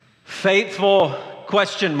Faithful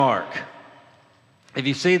question mark. If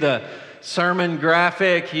you see the sermon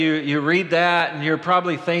graphic, you read that and you're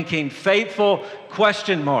probably thinking, faithful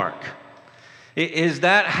question mark. Is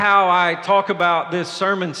that how I talk about this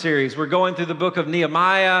sermon series? We're going through the book of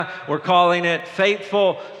Nehemiah. We're calling it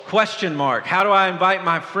Faithful question mark. How do I invite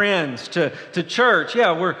my friends to church?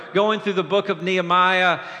 Yeah, we're going through the book of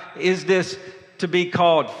Nehemiah. Is this to be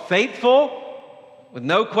called faithful with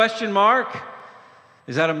no question mark?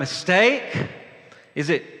 Is that a mistake? Is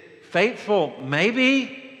it faithful?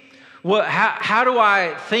 Maybe. How do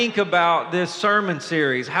I think about this sermon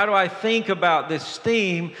series? How do I think about this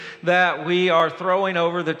theme that we are throwing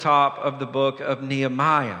over the top of the book of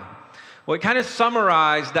Nehemiah? Well, it kind of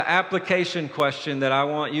summarized the application question that I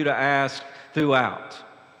want you to ask throughout.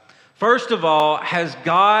 First of all, has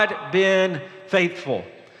God been faithful?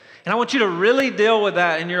 And I want you to really deal with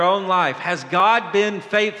that in your own life. Has God been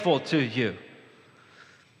faithful to you?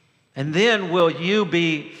 And then will you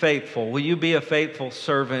be faithful? Will you be a faithful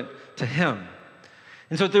servant to Him?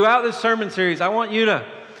 And so throughout this sermon series, I want you to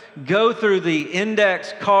go through the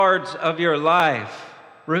index cards of your life,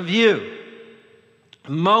 review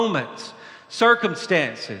moments,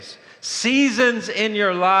 circumstances, seasons in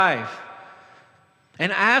your life,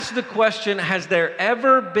 and ask the question, has there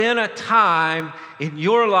ever been a time in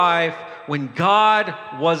your life when God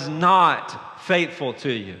was not faithful to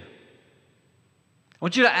you? I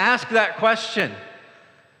want you to ask that question.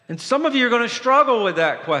 And some of you are going to struggle with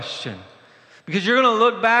that question because you're going to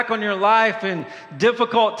look back on your life in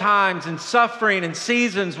difficult times and suffering and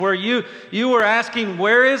seasons where you were asking,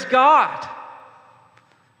 where is God?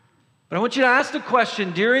 But I want you to ask the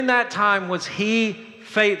question, during that time, was He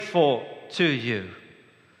faithful to you?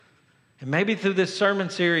 And maybe through this sermon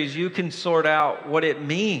series, you can sort out what it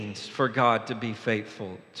means for God to be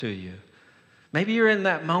faithful to you. Maybe you're in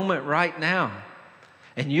that moment right now.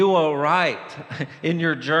 And you will write in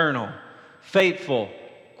your journal, faithful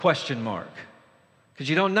question mark. Because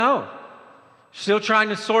you don't know. You're still trying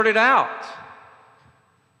to sort it out.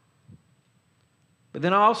 But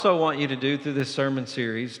then I also want you to do through this sermon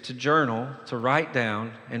series, to journal, to write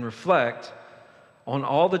down and reflect on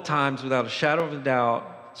all the times without a shadow of a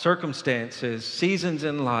doubt, circumstances, seasons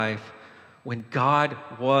in life when God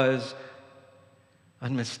was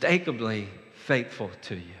unmistakably faithful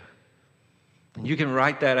to you. And you can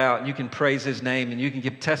write that out, and you can praise His name, and you can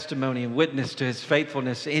give testimony and witness to His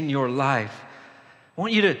faithfulness in your life. I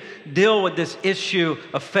want you to deal with this issue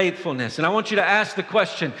of faithfulness. And I want you to ask the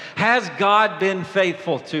question, has God been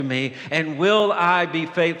faithful to me? And will I be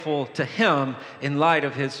faithful to Him in light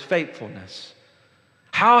of His faithfulness?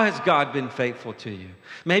 How has God been faithful to you?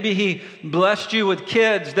 Maybe He blessed you with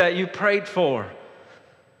kids that you prayed for. And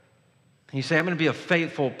you say, I'm going to be a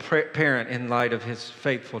faithful parent in light of His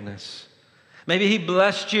faithfulness. Maybe He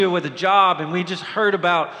blessed you with a job, and we just heard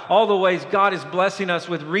about all the ways God is blessing us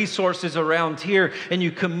with resources around here, and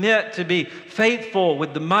you commit to be faithful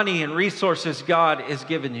with the money and resources God has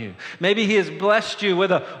given you. Maybe He has blessed you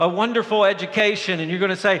with a wonderful education, and you're going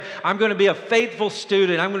to say, I'm going to be a faithful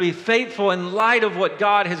student. I'm going to be faithful in light of what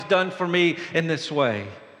God has done for me in this way.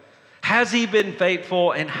 Has He been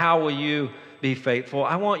faithful, and how will you be faithful?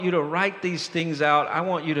 I want you to write these things out. I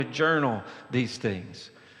want you to journal these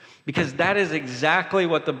things. Because that is exactly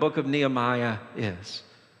what the book of Nehemiah is.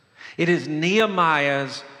 It is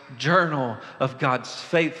Nehemiah's journal of God's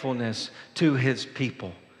faithfulness to His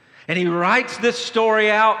people. And he writes this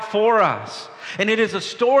story out for us. And it is a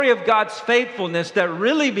story of God's faithfulness that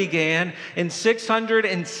really began in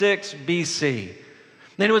 606 BC.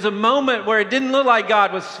 And it was a moment where it didn't look like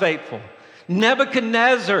God was faithful.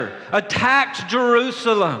 Nebuchadnezzar attacked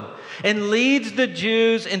Jerusalem and leads the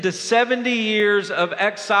Jews into 70 years of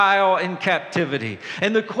exile and captivity.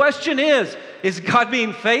 And the question is God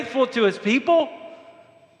being faithful to His people?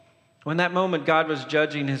 Well, in that moment, God was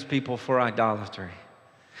judging His people for idolatry.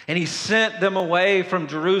 And He sent them away from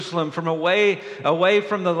Jerusalem, from away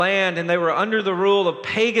from the land, and they were under the rule of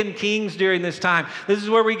pagan kings during this time. This is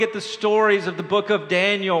where we get the stories of the book of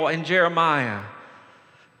Daniel and Jeremiah.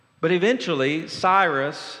 But eventually,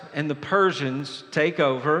 Cyrus and the Persians take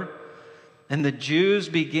over, and the Jews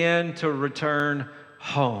begin to return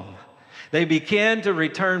home. They begin to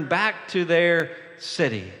return back to their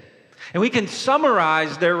city. And we can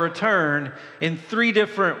summarize their return in three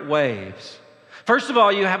different waves. First of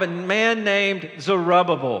all, you have a man named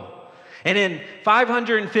Zerubbabel. And in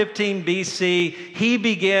 515 BC, he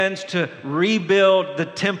begins to rebuild the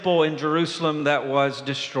temple in Jerusalem that was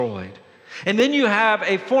destroyed. And then you have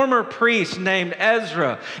a former priest named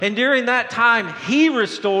Ezra. And during that time, he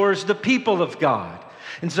restores the people of God.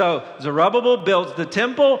 And so Zerubbabel builds the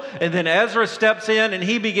temple, and then Ezra steps in and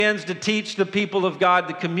he begins to teach the people of God,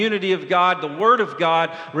 the community of God, the Word of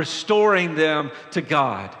God, restoring them to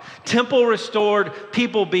God. Temple restored,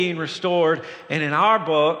 people being restored. And in our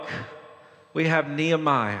book, we have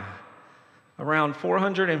Nehemiah. Around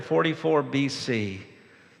 444 BC,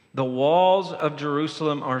 the walls of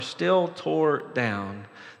Jerusalem are still torn down.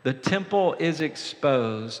 The temple is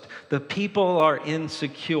exposed. The people are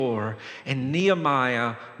insecure. And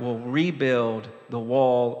Nehemiah will rebuild the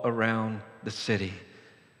wall around the city.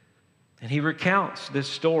 And he recounts this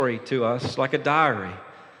story to us like a diary.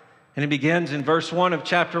 And it begins in verse 1 of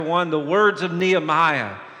chapter 1, the words of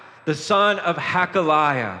Nehemiah, the son of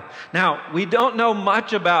Hakaliah. Now, we don't know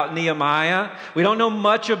much about Nehemiah. We don't know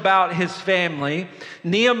much about his family.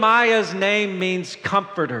 Nehemiah's name means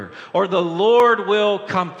comforter, or the Lord will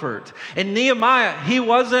comfort. And Nehemiah, he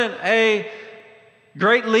wasn't a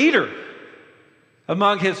great leader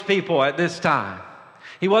among his people at this time.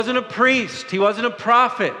 He wasn't a priest. He wasn't a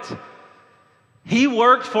prophet. He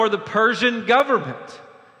worked for the Persian government.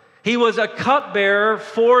 He was a cupbearer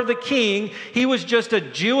for the king. He was just a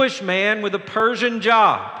Jewish man with a Persian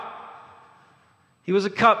job. He was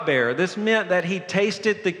a cupbearer. This meant that he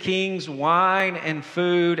tasted the king's wine and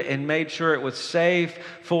food and made sure it was safe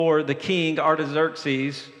for the king,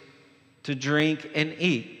 Artaxerxes, to drink and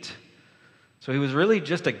eat. So he was really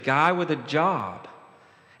just a guy with a job.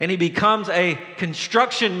 And he becomes a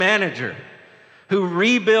construction manager who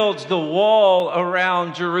rebuilds the wall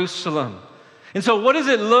around Jerusalem. And so what does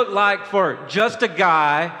it look like for just a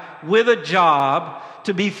guy with a job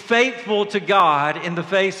to be faithful to God in the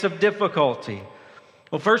face of difficulty?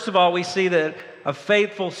 Well, first of all, we see that a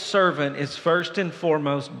faithful servant is first and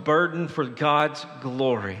foremost burdened for God's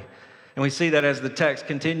glory. And we see that as the text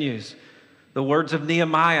continues. The words of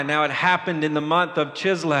Nehemiah, now it happened in the month of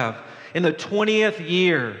Chislev, in the 20th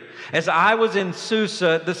year, as I was in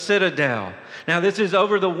Susa, the citadel. Now, this is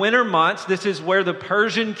over the winter months. This is where the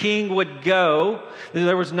Persian king would go.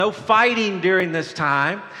 There was no fighting during this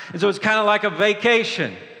time. And so it's kind of like a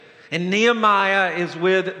vacation. And Nehemiah is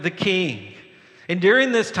with the king. And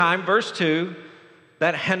during this time, verse 2,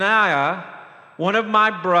 that Hananiah, one of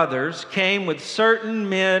my brothers, came with certain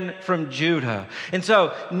men from Judah. And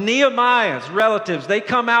so Nehemiah's relatives, they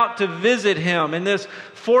come out to visit him in this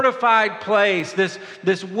fortified place,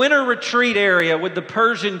 this winter retreat area with the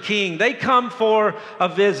Persian king. They come for a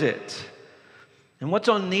visit. And what's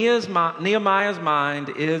on Nehemiah's mind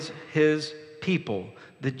is his people,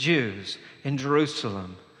 the Jews in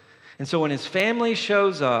Jerusalem. And so when his family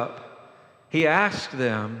shows up, he asks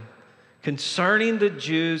them concerning the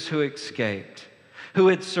Jews who escaped, who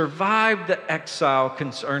had survived the exile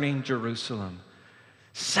concerning Jerusalem.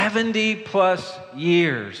 70 plus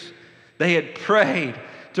years they had prayed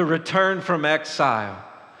to return from exile,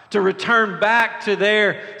 to return back to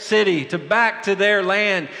their city, back to their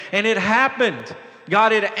land. And it happened.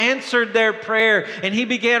 God had answered their prayer, and he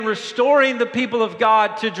began restoring the people of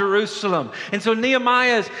God to Jerusalem. And so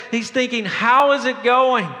Nehemiah, he's thinking, how is it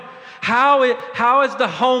going? How is the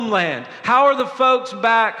homeland? How are the folks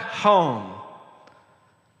back home?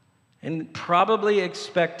 And probably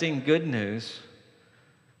expecting good news,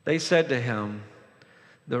 they said to him,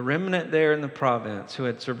 the remnant there in the province who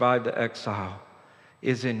had survived the exile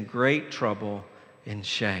is in great trouble and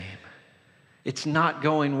shame. It's not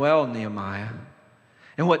going well, Nehemiah.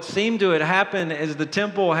 And what seemed to have happened is the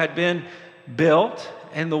temple had been built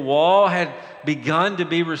and the wall had begun to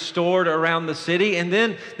be restored around the city. And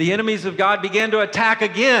then the enemies of God began to attack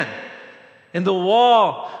again. And the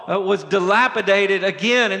wall was dilapidated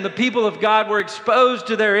again. And the people of God were exposed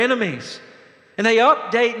to their enemies. And they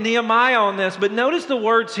update Nehemiah on this. But notice the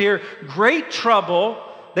words here, great trouble.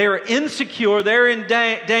 They are insecure. They're in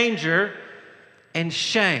danger. And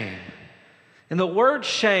shame. And the word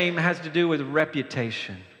shame has to do with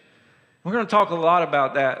reputation. We're going to talk a lot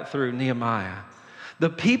about that through Nehemiah. The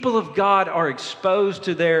people of God are exposed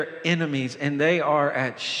to their enemies and they are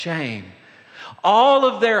at shame. All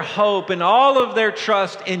of their hope and all of their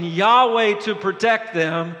trust in Yahweh to protect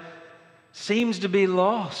them seems to be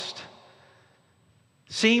lost.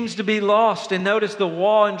 Seems to be lost. And notice the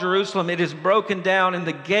wall in Jerusalem, it is broken down and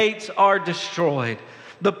the gates are destroyed.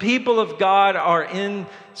 The people of God are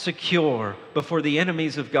insecure before the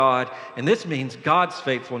enemies of God. And this means God's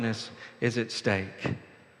faithfulness is at stake.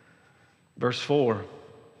 Verse 4.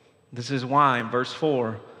 This is why in verse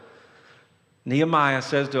 4, Nehemiah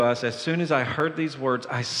says to us, as soon as I heard these words,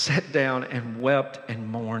 I sat down and wept and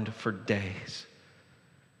mourned for days.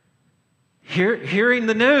 Hearing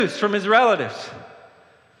the news from his relatives.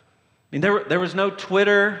 I mean, there was no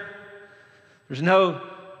Twitter. There's no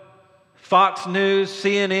Fox News,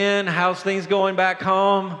 CNN, how's things going back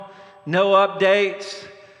home? No updates.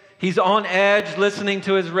 He's on edge listening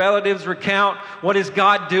to his relatives recount what is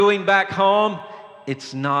God doing back home.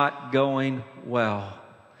 It's not going well.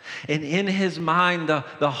 And in his mind,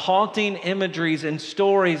 the haunting imageries and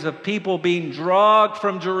stories of people being dragged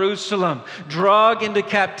from Jerusalem, dragged into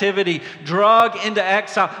captivity, dragged into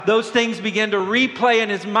exile, those things begin to replay in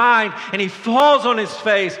his mind, and he falls on his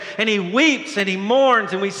face, and he weeps, and he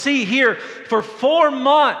mourns. And we see here, for 4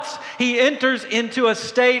 months, he enters into a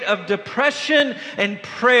state of depression and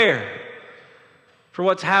prayer for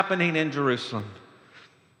what's happening in Jerusalem.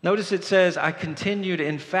 Notice it says, I continued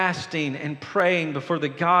in fasting and praying before the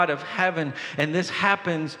God of heaven. And this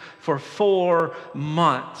happens for 4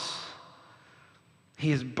 months.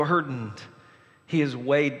 He is burdened. He is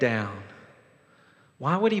weighed down.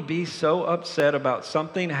 Why would he be so upset about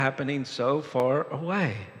something happening so far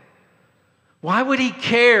away? Why would he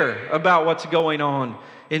care about what's going on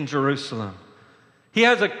in Jerusalem? He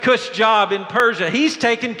has a cush job in Persia. He's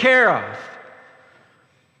taken care of.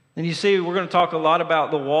 And you see, we're going to talk a lot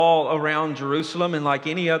about the wall around Jerusalem, and like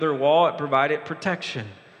any other wall, it provided protection.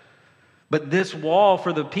 But this wall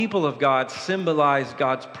for the people of God symbolized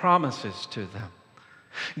God's promises to them.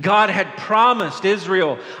 God had promised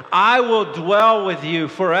Israel, I will dwell with you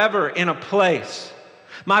forever in a place.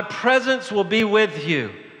 My presence will be with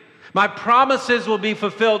you. My promises will be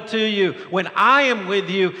fulfilled to you when I am with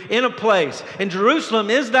you in a place. And Jerusalem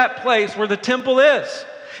is that place where the temple is.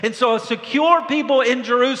 And so a secure people in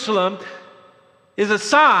Jerusalem is a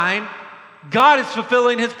sign God is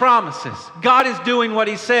fulfilling his promises. God is doing what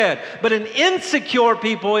he said. But an insecure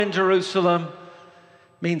people in Jerusalem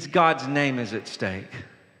means God's name is at stake.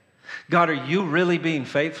 God, are you really being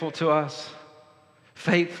faithful to us?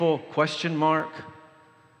 Faithful, question mark.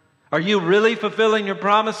 Are you really fulfilling your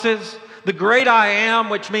promises? The great I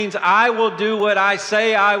am, which means I will do what I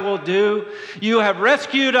say I will do. You have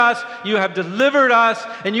rescued us, you have delivered us,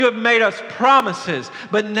 and you have made us promises.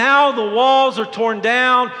 But now the walls are torn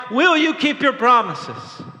down. Will you keep your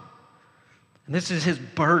promises? And this is his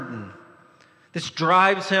burden. This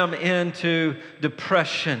drives him into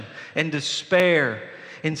depression and despair,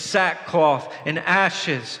 in sackcloth and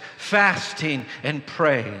ashes, fasting and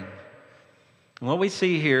praying. And what we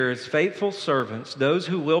see here is faithful servants, those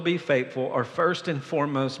who will be faithful, are first and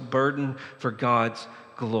foremost burdened for God's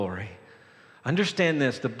glory. Understand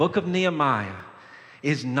this, the book of Nehemiah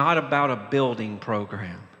is not about a building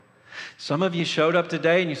program. Some of you showed up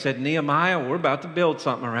today and you said, Nehemiah, we're about to build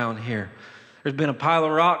something around here. There's been a pile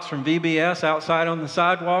of rocks from VBS outside on the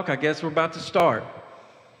sidewalk. I guess we're about to start.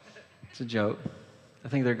 It's a joke. I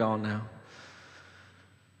think they're gone now.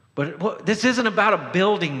 But this isn't about a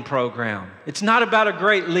building program. It's not about a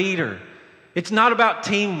great leader. It's not about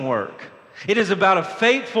teamwork. It is about a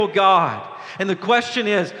faithful God. And the question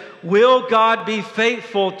is, will God be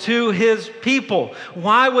faithful to his people?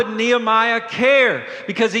 Why would Nehemiah care?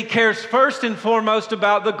 Because he cares first and foremost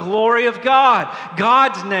about the glory of God,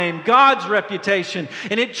 God's name, God's reputation.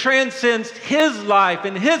 And it transcends his life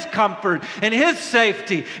and his comfort and his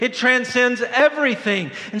safety. It transcends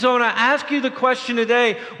everything. And so when I ask you the question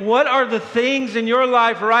today, what are the things in your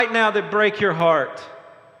life right now that break your heart?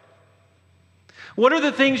 What are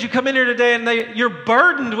the things you come in here today and you're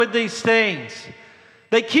burdened with these things?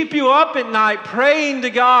 They keep you up at night praying to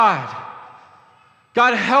God.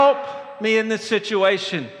 God, help me in this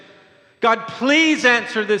situation. God, please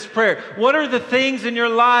answer this prayer. What are the things in your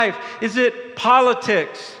life? Is it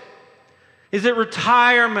politics? Is it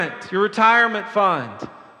retirement, your retirement fund?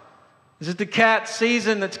 Is it the cat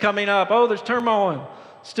season that's coming up? Oh, there's turmoil.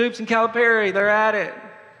 Stoops and Calipari, they're at it.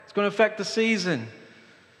 It's going to affect the season.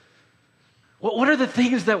 What are the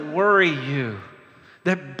things that worry you,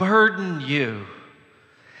 that burden you?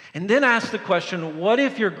 And then ask the question, what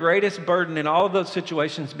if your greatest burden in all of those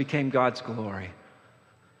situations became God's glory?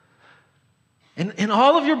 In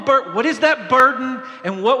all of your burden, what is that burden,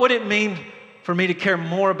 and what would it mean for me to care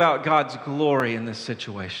more about God's glory in this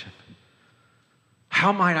situation?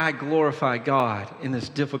 How might I glorify God in this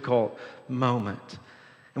difficult moment?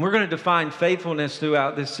 And we're going to define faithfulness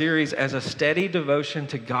throughout this series as a steady devotion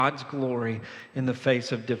to God's glory in the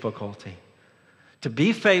face of difficulty. To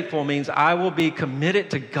be faithful means I will be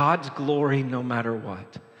committed to God's glory no matter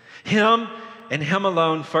what. Him and Him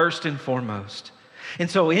alone first and foremost. And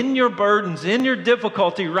so in your burdens, in your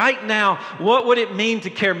difficulty right now, what would it mean to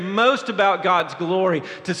care most about God's glory?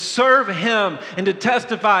 To serve Him and to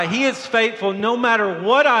testify He is faithful no matter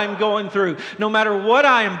what I'm going through, no matter what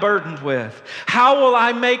I am burdened with. How will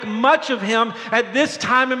I make much of Him at this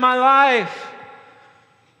time in my life?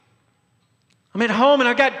 I'm at home and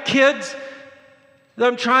I've got kids that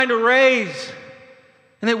I'm trying to raise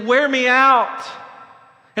and that wear me out.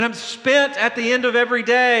 And I'm spent at the end of every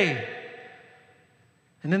day.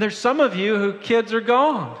 And then there's some of you whose kids are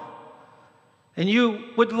gone. And you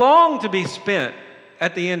would long to be spent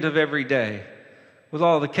at the end of every day with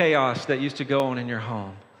all the chaos that used to go on in your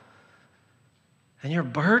home. And you're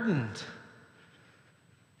burdened.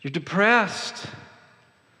 You're depressed.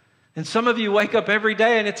 And some of you wake up every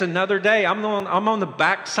day and it's another day. I'm on the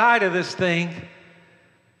backside of this thing.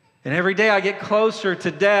 And every day I get closer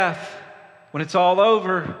to death. When it's all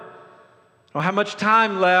over, I don't have much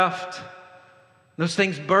time left. Those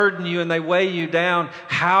things burden you and they weigh you down.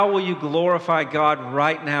 How will you glorify God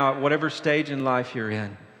right now at whatever stage in life you're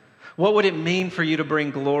in? What would it mean for you to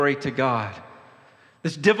bring glory to God?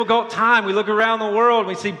 This difficult time, we look around the world,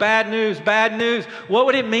 we see bad news, bad news. What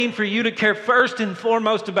would it mean for you to care first and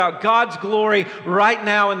foremost about God's glory right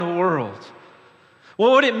now in the world?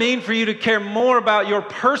 What would it mean for you to care more about your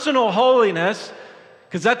personal holiness,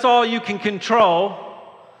 because that's all you can control,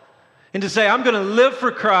 and to say, I'm going to live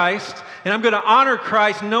for Christ, and I'm going to honor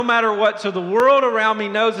Christ no matter what, so the world around me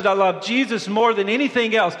knows that I love Jesus more than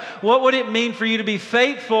anything else? What would it mean for you to be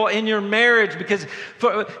faithful in your marriage? Because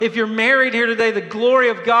if you're married here today, the glory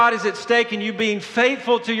of God is at stake in you being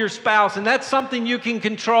faithful to your spouse, and that's something you can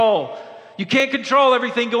control. You can't control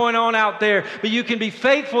everything going on out there, but you can be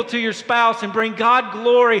faithful to your spouse and bring God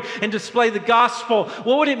glory and display the gospel.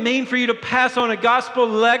 What would it mean for you to pass on a gospel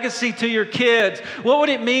legacy to your kids? What would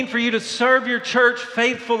it mean for you to serve your church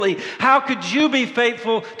faithfully? How could you be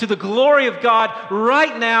faithful to the glory of God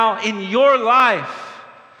right now in your life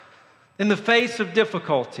in the face of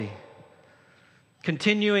difficulty?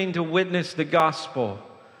 Continuing to witness the gospel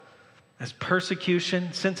as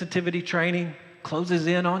persecution, sensitivity training closes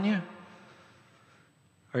in on you?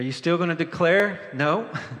 Are you still going to declare? No.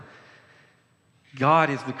 God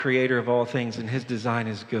is the creator of all things, and His design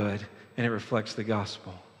is good, and it reflects the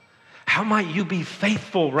gospel. How might you be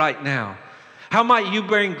faithful right now? How might you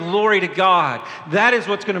bring glory to God? That is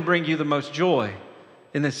what's going to bring you the most joy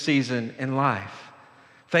in this season in life.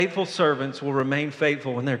 Faithful servants will remain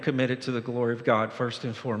faithful when they're committed to the glory of God, first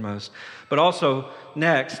and foremost. But also,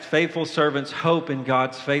 next, faithful servants hope in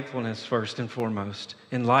God's faithfulness, first and foremost,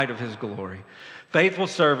 in light of His glory. Faithful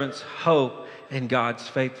servants hope in God's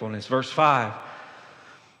faithfulness. Verse 5.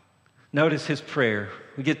 Notice his prayer.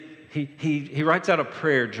 He writes out a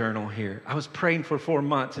prayer journal here. I was praying for 4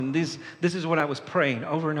 months, and this is what I was praying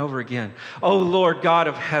over and over again. Oh, Lord God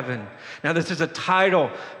of heaven. Now, this is a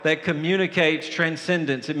title that communicates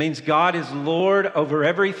transcendence. It means God is Lord over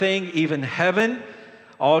everything, even heaven,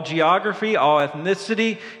 all geography, all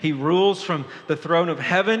ethnicity. He rules from the throne of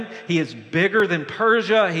heaven. He is bigger than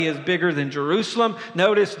Persia. He is bigger than Jerusalem.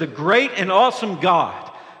 Notice the great and awesome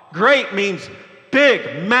God. Great means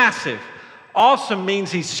big, massive. Awesome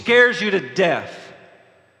means He scares you to death.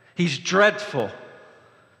 He's dreadful.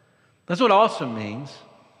 That's what awesome means.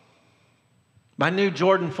 My new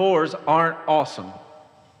Jordan 4s aren't awesome.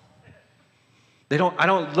 I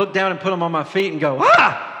don't look down and put them on my feet and go,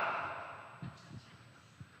 ah!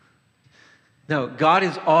 No, God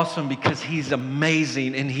is awesome because He's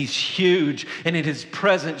amazing and He's huge, and in His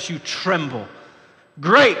presence you tremble.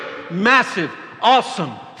 Great, massive,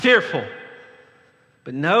 awesome, fearful.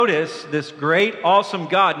 But notice this great, awesome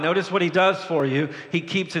God, notice what He does for you. He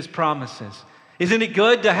keeps His promises. Isn't it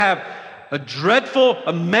good to have a dreadful,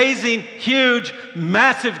 amazing, huge,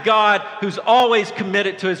 massive God who's always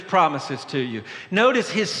committed to His promises to you? Notice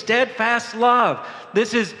His steadfast love.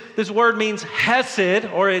 This word means hesed,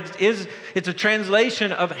 or it's a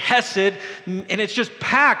translation of hesed, and it's just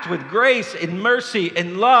packed with grace and mercy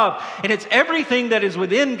and love. And it's everything that is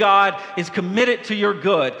within God is committed to your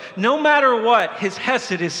good. No matter what, His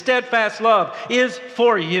hesed, His steadfast love is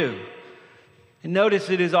for you. And notice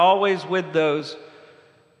it is always with those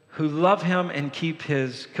who love Him and keep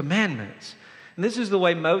His commandments. And this is the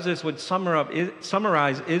way Moses would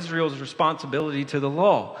summarize Israel's responsibility to the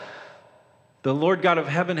law. The Lord God of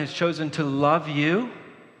heaven has chosen to love you.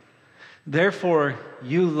 Therefore,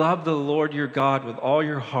 you love the Lord your God with all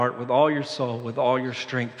your heart, with all your soul, with all your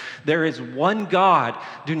strength. There is one God.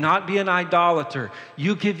 Do not be an idolater.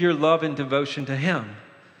 You give your love and devotion to Him.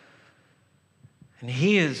 And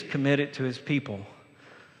He is committed to His people.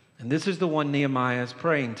 And this is the one Nehemiah is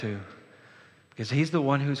praying to, because he's the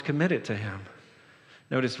one who's committed to Him.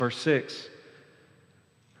 Notice verse 6.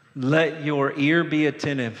 Let your ear be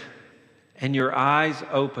attentive and your eyes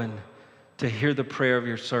open to hear the prayer of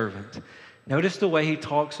your servant. Notice the way he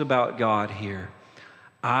talks about God here.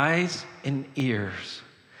 Eyes and ears.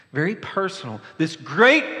 Very personal. This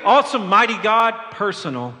great, awesome, mighty God,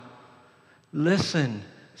 personal. Listen,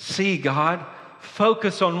 see God,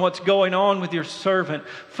 focus on what's going on with your servant.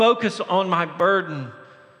 Focus on my burden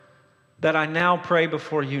that I now pray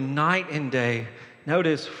before you night and day.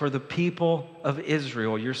 Notice, for the people of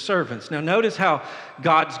Israel, your servants. Now notice how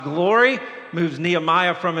God's glory moves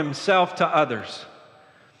Nehemiah from himself to others.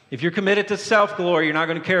 If you're committed to self-glory, you're not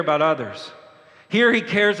going to care about others. Here he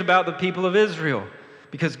cares about the people of Israel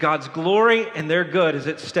because God's glory and their good is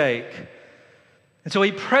at stake. And so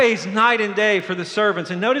he prays night and day for the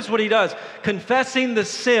servants. And notice what he does, confessing the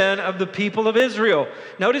sin of the people of Israel.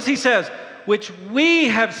 Notice he says, which we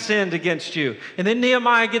have sinned against you. And then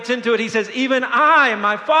Nehemiah gets into it. He says, even I and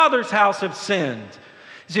my father's house have sinned.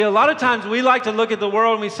 See, a lot of times we like to look at the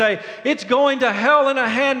world and we say, it's going to hell in a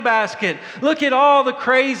handbasket. Look at all the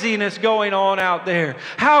craziness going on out there.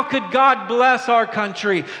 How could God bless our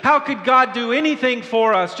country? How could God do anything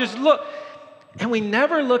for us? Just look. And we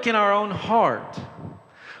never look in our own heart.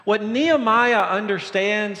 What Nehemiah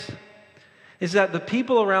understands is that the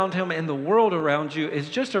people around him and the world around you is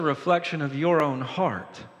just a reflection of your own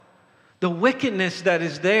heart. The wickedness that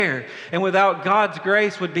is there and without God's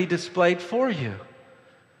grace would be displayed for you.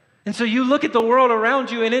 And so you look at the world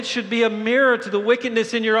around you and it should be a mirror to the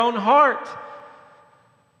wickedness in your own heart.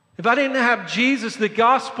 If I didn't have Jesus, the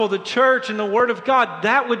gospel, the church, and the word of God,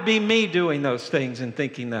 that would be me doing those things and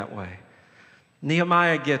thinking that way.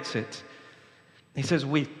 Nehemiah gets it. He says,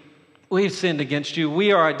 we've sinned against you.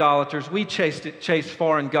 We are idolaters. We chased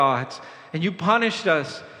foreign gods. And you punished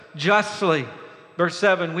us justly. Verse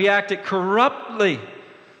 7, we acted corruptly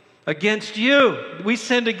against you. We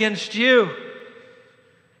sinned against you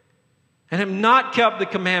and have not kept the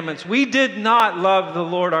commandments. We did not love the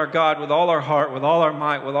Lord our God with all our heart, with all our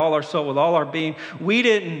might, with all our soul, with all our being. We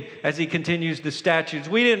didn't, as he continues the statutes,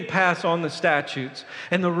 we didn't pass on the statutes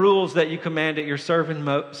and the rules that you commanded your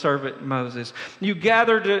servant Moses. You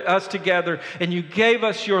gathered us together and you gave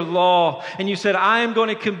us your law and you said, I am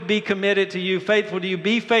going to be committed to you, faithful to you,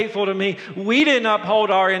 be faithful to me. We didn't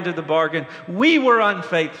uphold our end of the bargain. We were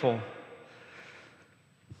unfaithful.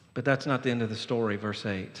 But that's not the end of the story, verse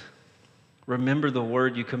 8. Remember the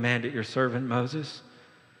word you commanded your servant Moses.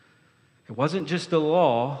 It wasn't just the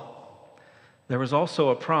law, there was also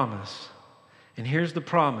a promise. And here's the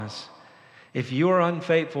promise. If you are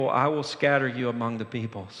unfaithful, I will scatter you among the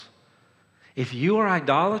peoples. If you are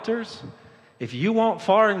idolaters, if you want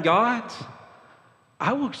foreign gods,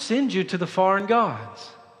 I will send you to the foreign gods.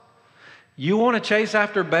 You want to chase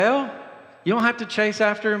after Baal? You don't have to chase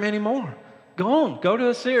after him anymore. Go on, go to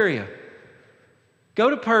Assyria. Go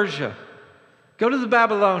to Persia. Go to the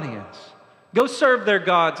Babylonians. Go serve their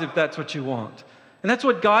gods if that's what you want. And that's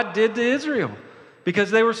what God did to Israel. Because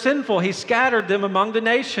they were sinful, he scattered them among the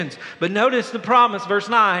nations. But notice the promise, verse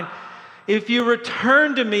 9. If you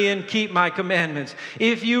return to me and keep my commandments,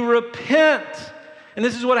 if you repent, and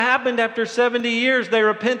this is what happened after 70 years. They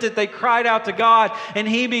repented, they cried out to God, and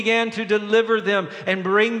he began to deliver them and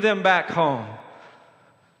bring them back home.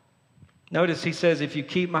 Notice he says, if you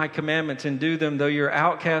keep my commandments and do them, though your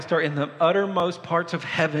outcasts are in the uttermost parts of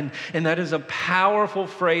heaven. And that is a powerful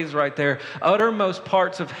phrase right there. Uttermost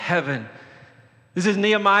parts of heaven. This is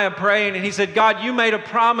Nehemiah praying, and he said, God, you made a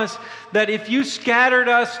promise that if you scattered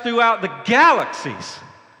us throughout the galaxies,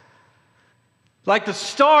 like the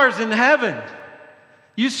stars in heaven,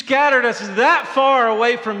 you scattered us that far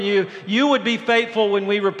away from you, you would be faithful when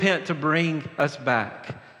we repent to bring us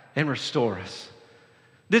back and restore us.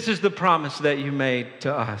 This is the promise that you made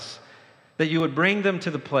to us, that you would bring them to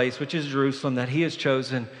the place, which is Jerusalem, that he has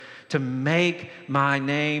chosen to make my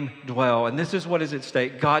name dwell. And this is what is at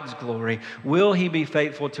stake, God's glory. Will he be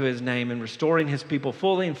faithful to his name in restoring his people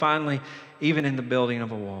fully and finally, even in the building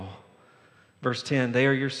of a wall? Verse 10, they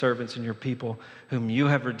are your servants and your people whom you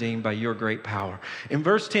have redeemed by your great power. In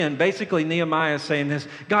verse 10, basically Nehemiah is saying this,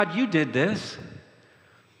 God, you did this.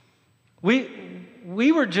 We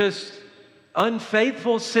were just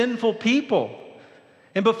unfaithful, sinful people.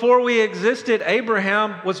 And before we existed,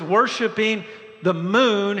 Abraham was worshiping the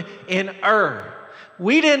moon in Ur.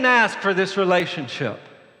 We didn't ask for this relationship.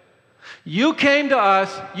 You came to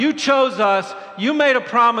us, you chose us, you made a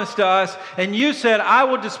promise to us, and you said, I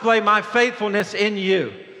will display my faithfulness in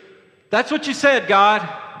you. That's what you said, God.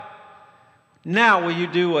 Now will you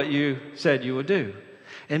do what you said you would do?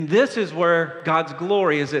 And this is where God's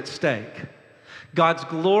glory is at stake. God's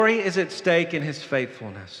glory is at stake in his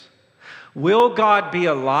faithfulness. Will God be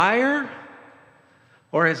a liar?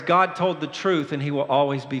 Or has God told the truth and he will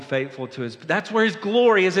always be faithful to his... That's where his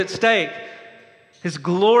glory is at stake. His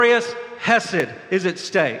glorious Hesed is at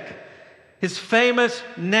stake. His famous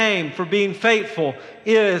name for being faithful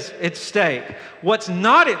is at stake. What's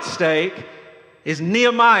not at stake is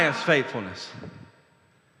Nehemiah's faithfulness.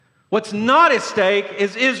 What's not at stake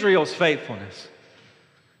is Israel's faithfulness.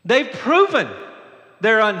 They've proven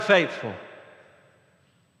they're unfaithful.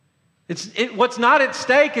 What's not at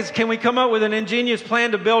stake is, can we come up with an ingenious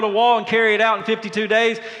plan to build a wall and carry it out in 52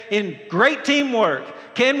 days in great teamwork?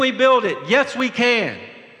 Can we build it? Yes, we can.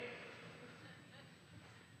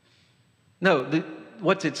 No,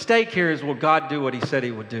 what's at stake here is, will God do what he said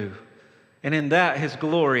he would do? And in that, his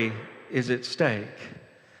glory is at stake.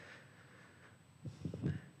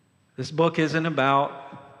 This book isn't about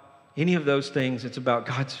any of those things. It's about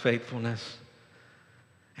God's faithfulness.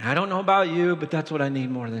 And I don't know about you, but that's what I need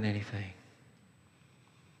more than anything.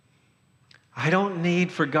 I don't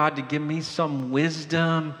need for God to give me some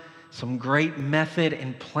wisdom, some great method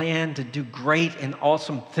and plan to do great and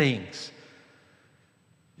awesome things.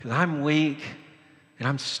 Because I'm weak, and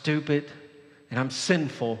I'm stupid, and I'm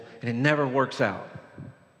sinful, and it never works out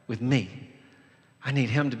with me. I need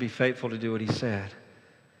him to be faithful to do what he said.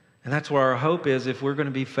 And that's where our hope is if we're going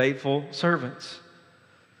to be faithful servants.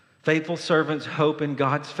 Faithful servants hope in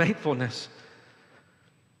God's faithfulness.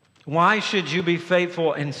 Why should you be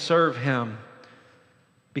faithful and serve him?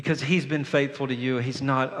 Because he's been faithful to you. He's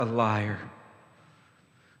not a liar.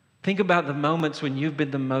 Think about the moments when you've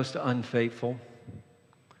been the most unfaithful.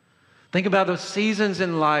 Think about those seasons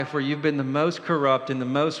in life where you've been the most corrupt and the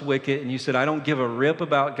most wicked, and you said, I don't give a rip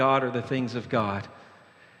about God or the things of God.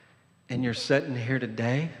 And you're sitting here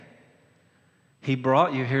today. He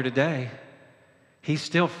brought you here today. He's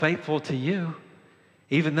still faithful to you,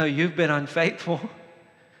 even though you've been unfaithful.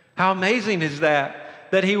 How amazing is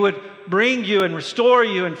that? That he would bring you and restore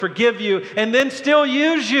you and forgive you and then still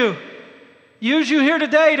use you. Use you here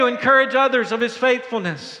today to encourage others of his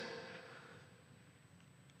faithfulness.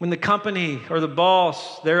 When the company or the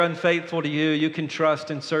boss, they're unfaithful to you, you can trust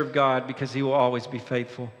and serve God because he will always be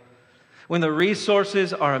faithful. When the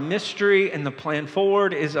resources are a mystery and the plan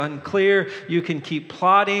forward is unclear, you can keep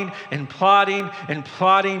plotting and plotting and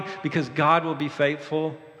plotting because God will be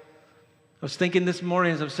faithful. I was thinking this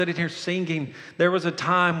morning as I'm sitting here singing, there was a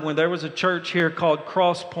time when there was a church here called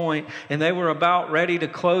Cross Point, and they were about ready to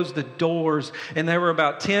close the doors. And there were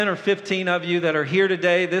about 10 or 15 of you that are here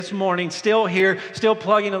today, this morning, still here, still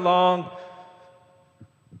plugging along.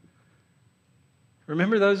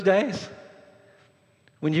 Remember those days?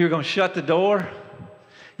 When you were going to shut the door,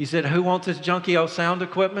 you said, who wants this junky old sound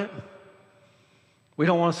equipment? We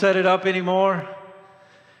don't want to set it up anymore.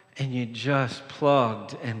 And you just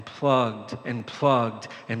plugged and plugged and plugged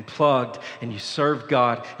and plugged, and you served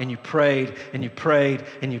God, and you prayed and you prayed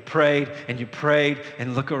and you prayed and you prayed,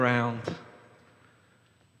 and look around.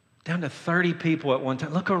 Down to 30 people at one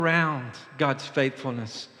time. Look around God's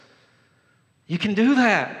faithfulness. You can do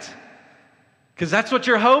that. Because that's what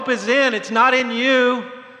your hope is in. It's not in you.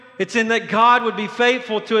 It's in that God would be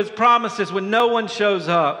faithful to his promises when no one shows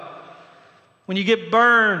up. When you get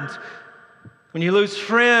burned. When you lose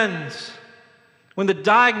friends. When the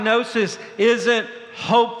diagnosis isn't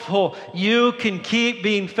hopeful. You can keep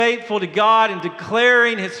being faithful to God and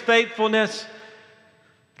declaring his faithfulness.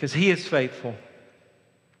 Because he is faithful.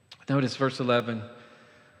 Notice verse 11.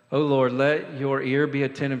 O Lord, let your ear be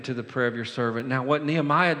attentive to the prayer of your servant. Now, what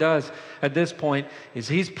Nehemiah does at this point is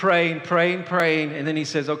he's praying, and then he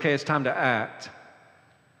says, okay, it's time to act.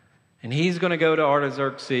 And he's going to go to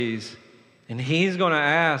Artaxerxes, and he's going to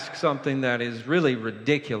ask something that is really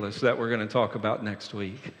ridiculous that we're going to talk about next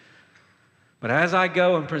week. But as I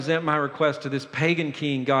go and present my request to this pagan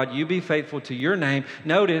king, God, you be faithful to your name.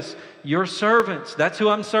 Notice, your servants, that's who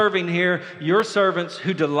I'm serving here, your servants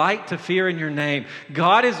who delight to fear in your name.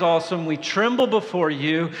 God is awesome. We tremble before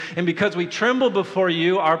you. And because we tremble before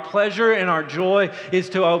you, our pleasure and our joy is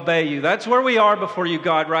to obey you. That's where we are before you,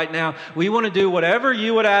 God, right now. We want to do whatever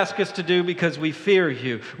you would ask us to do because we fear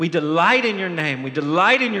you. We delight in your name. We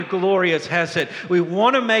delight in your glorious hesed. We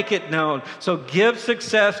want to make it known. So give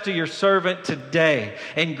success to your servant today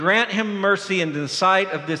and grant him mercy in the sight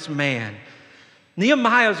of this man.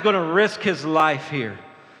 Nehemiah is going to risk his life here.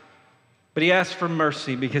 But he asks for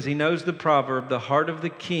mercy because he knows the proverb, the heart of the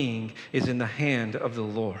king is in the hand of the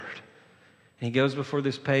Lord. And he goes before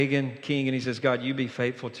this pagan king and he says, God, you be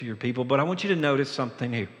faithful to your people. But I want you to notice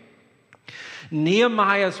something here.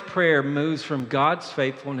 Nehemiah's prayer moves from God's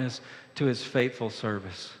faithfulness to his faithful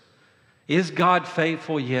service. Is God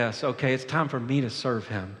faithful? Yes. Okay, it's time for me to serve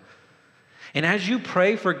him. And as you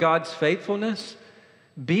pray for God's faithfulness,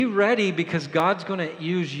 be ready because God's going to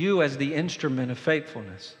use you as the instrument of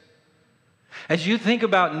faithfulness. As you think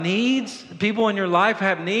about needs, people in your life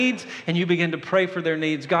have needs, and you begin to pray for their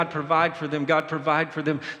needs. God provide for them. God provide for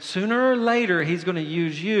them. Sooner or later, he's going to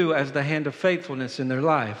use you as the hand of faithfulness in their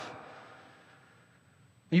life.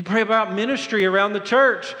 You pray about ministry around the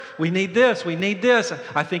church. We need this. We need this.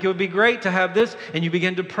 I think it would be great to have this. And you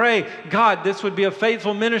begin to pray, God, this would be a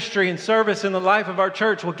faithful ministry and service in the life of our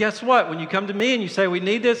church. Well, guess what? When you come to me and you say, we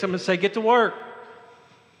need this, I'm going to say, get to work.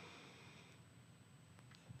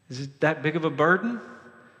 Is it that big of a burden?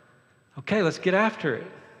 Okay, let's get after it.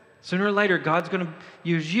 Sooner or later, God's going to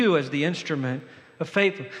use you as the instrument of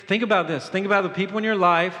faith. Think about this. Think about the people in your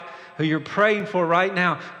life who you're praying for right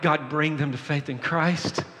now. God, bring them to faith in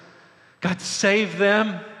Christ. God, save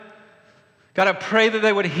them. God, I pray that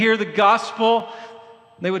they would hear the gospel,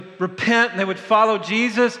 they would repent, and they would follow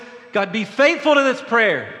Jesus. God, be faithful to this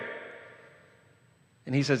prayer.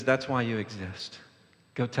 And he says, that's why you exist.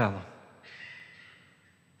 Go tell them.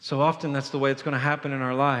 So often that's the way it's going to happen in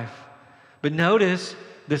our life. But notice,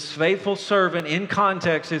 this faithful servant in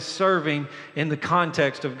context is serving in the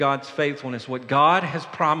context of God's faithfulness, what God has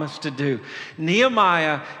promised to do.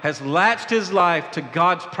 Nehemiah has latched his life to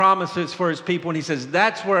God's promises for his people, and he says,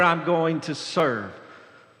 that's where I'm going to serve.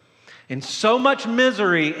 And so much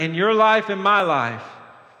misery in your life and my life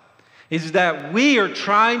is that we are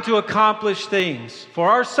trying to accomplish things for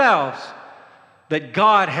ourselves that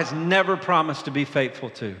God has never promised to be faithful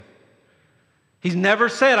to. He's never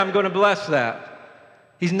said, I'm going to bless that.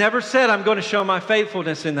 He's never said, I'm going to show my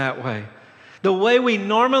faithfulness in that way. The way we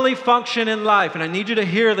normally function in life, and I need you to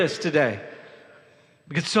hear this today,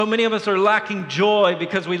 because so many of us are lacking joy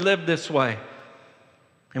because we live this way.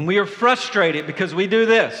 And we are frustrated because we do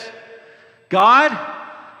this. God,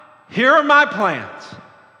 here are my plans.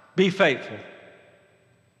 Be faithful.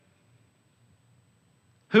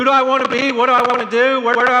 Who do I want to be? What do I want to do?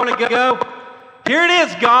 Where do I want to go? Here it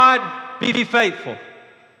is, God. Be faithful.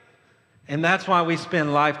 And that's why we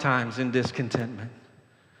spend lifetimes in discontentment.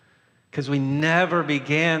 Because we never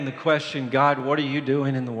began the question, God, what are you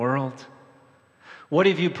doing in the world? What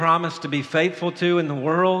have you promised to be faithful to in the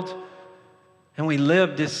world? And we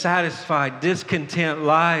live dissatisfied, discontent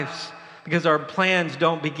lives because our plans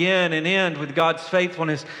don't begin and end with God's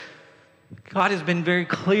faithfulness. God has been very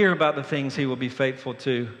clear about the things He will be faithful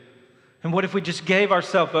to. And what if we just gave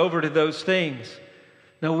ourselves over to those things?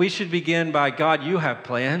 No, we should begin by, God, you have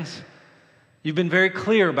plans. You've been very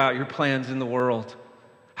clear about your plans in the world.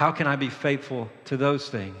 How can I be faithful to those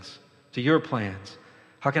things, to your plans?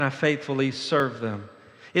 How can I faithfully serve them?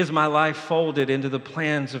 Is my life folded into the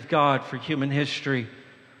plans of God for human history?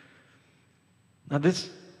 Now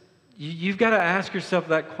you've got to ask yourself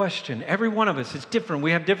that question. Every one of us is different.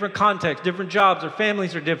 We have different contexts, different jobs. Our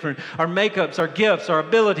families are different. Our makeups, our gifts, our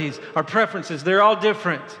abilities, our preferences, they're all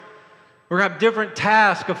different. We have different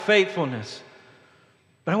tasks of faithfulness.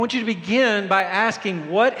 But I want you to begin by asking,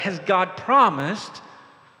 what has God promised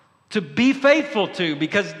to be faithful to?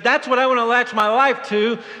 Because that's what I want to latch my life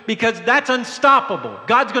to, because that's unstoppable.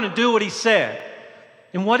 God's going to do what He said.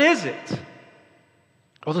 And what is it?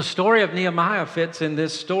 Well, the story of Nehemiah fits in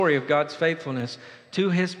this story of God's faithfulness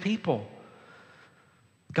to His people.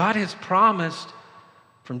 God has promised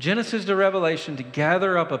from Genesis to Revelation to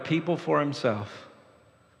gather up a people for Himself,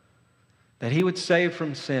 that He would save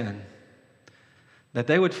from sin, that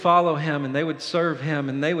they would follow Him and they would serve Him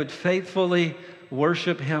and they would faithfully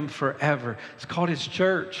worship Him forever. It's called His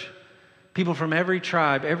church. People from every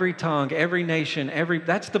tribe, every tongue, every nation,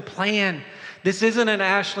 that's the plan. This isn't an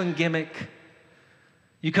Ashland gimmick.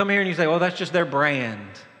 You come here and you say, well, that's just their brand.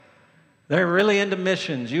 They're really into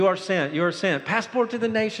missions. You are sent. You are sent. Passport to the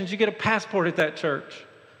nations. You get a passport at that church.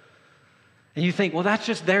 And you think, well, that's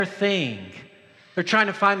just their thing. They're trying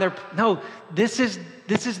to find their... No, this is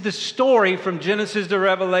the story from Genesis to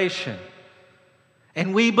Revelation.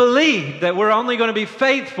 And we believe that we're only going to be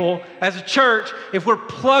faithful as a church if we're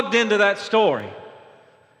plugged into that story.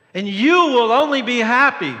 And you will only be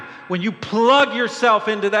happy when you plug yourself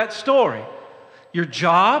into that story. Your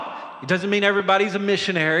job, it doesn't mean everybody's a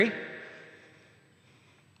missionary.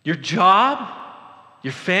 Your job,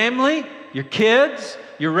 your family, your kids,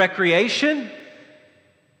 your recreation,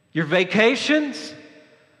 your vacations,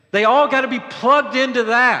 they all got to be plugged into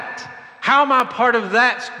that. How am I part of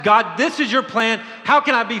that? God, this is your plan. How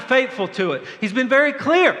can I be faithful to it? He's been very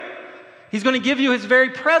clear. He's going to give you His very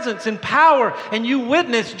presence and power, and you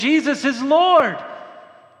witness Jesus is Lord.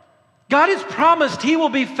 God has promised He will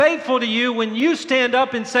be faithful to you when you stand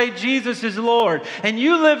up and say Jesus is Lord, and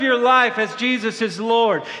you live your life as Jesus is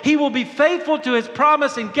Lord. He will be faithful to His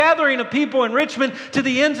promise in gathering a people in Richmond to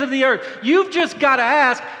the ends of the earth. You've just got to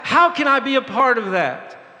ask, how can I be a part of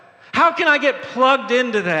that? How can I get plugged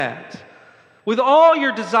into that? with all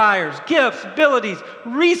your desires, gifts, abilities,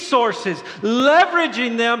 resources,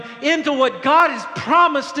 leveraging them into what God has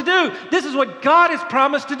promised to do. This is what God has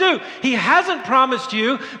promised to do. He hasn't promised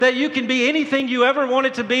you that you can be anything you ever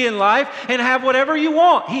wanted to be in life and have whatever you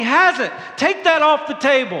want. He hasn't. Take that off the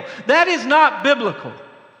table. That is not biblical.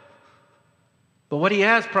 But what He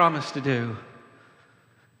has promised to do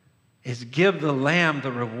is give the Lamb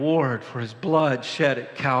the reward for His blood shed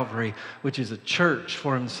at Calvary, which is a church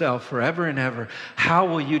for Himself forever and ever. How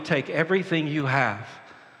will you take everything you have,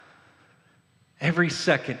 every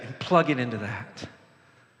second, and plug it into that?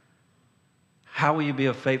 How will you be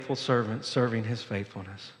a faithful servant serving His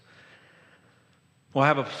faithfulness? Well, I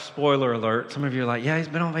have a spoiler alert. Some of you are like, yeah, he's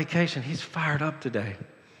been on vacation. He's fired up today.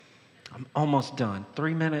 I'm almost done.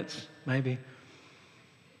 3 minutes, maybe.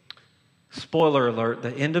 Spoiler alert,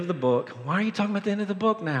 the end of the book. Why are you talking about the end of the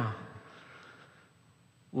book now?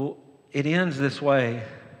 Well, it ends this way.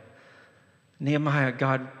 Nehemiah,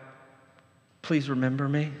 God, please remember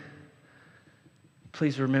me.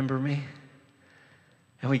 Please remember me.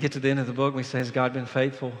 And we get to the end of the book and we say, has God been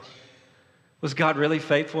faithful? Was God really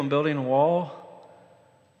faithful in building a wall?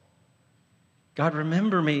 God,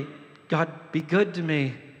 remember me. God, be good to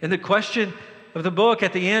me. And the question of the book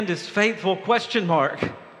at the end is faithful, question mark.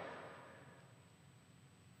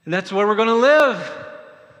 And that's where we're going to live.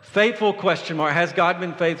 Faithful, question mark. Has God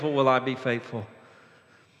been faithful? Will I be faithful?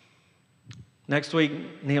 Next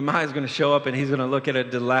week, Nehemiah is going to show up and he's going to look at a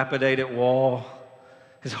dilapidated wall.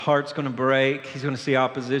 His heart's going to break. He's going to see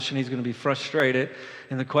opposition. He's going to be frustrated.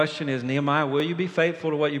 And the question is, Nehemiah, will you be faithful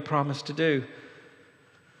to what you promised to do?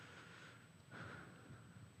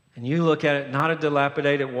 And you look at it, not a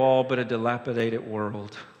dilapidated wall, but a dilapidated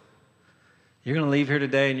world. You're going to leave here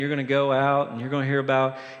today and you're going to go out and you're going to hear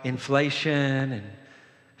about inflation and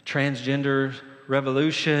transgender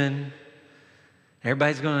revolution.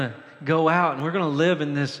 Everybody's going to go out and we're going to live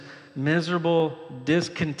in this miserable,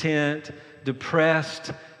 discontent,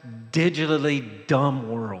 depressed, digitally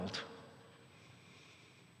dumb world.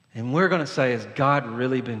 And we're going to say, has God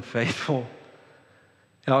really been faithful?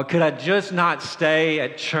 Could I just not stay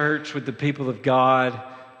at church with the people of God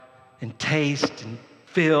and taste and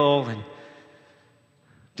feel and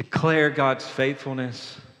declare God's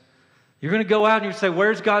faithfulness? You're going to go out and you say,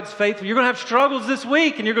 where's God's faithful? You're going to have struggles this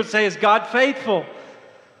week and you're going to say, is God faithful?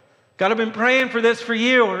 God, I've been praying for this for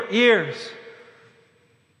years.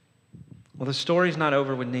 Well, the story's not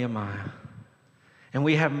over with Nehemiah. And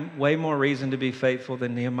we have way more reason to be faithful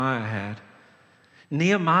than Nehemiah had.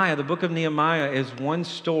 Nehemiah, the book of Nehemiah, is one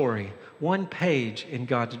story, one page in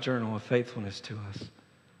God's journal of faithfulness to us.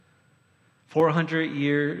 400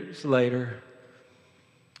 years later,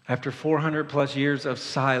 after 400 plus years of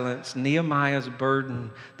silence, Nehemiah's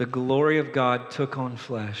burden, the glory of God, took on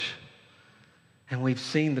flesh. And we've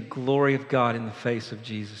seen the glory of God in the face of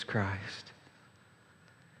Jesus Christ.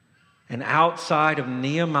 And outside of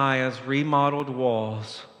Nehemiah's remodeled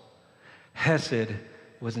walls, Hesed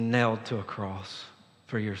was nailed to a cross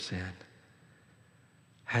for your sin.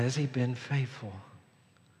 Has He been faithful?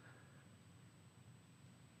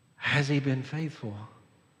 Has He been faithful?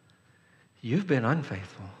 You've been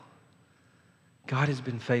unfaithful. God has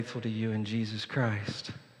been faithful to you in Jesus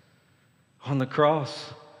Christ. On the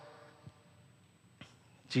cross,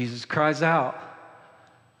 Jesus cries out,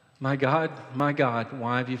 my God,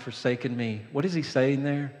 why have you forsaken me? What is He saying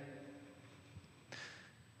there?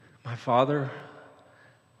 My Father,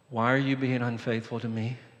 why are you being unfaithful to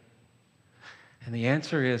me? And the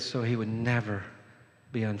answer is so He would never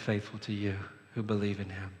be unfaithful to you who believe in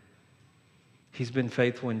Him. He's been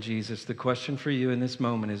faithful in Jesus. The question for you in this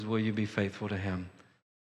moment is, will you be faithful to Him?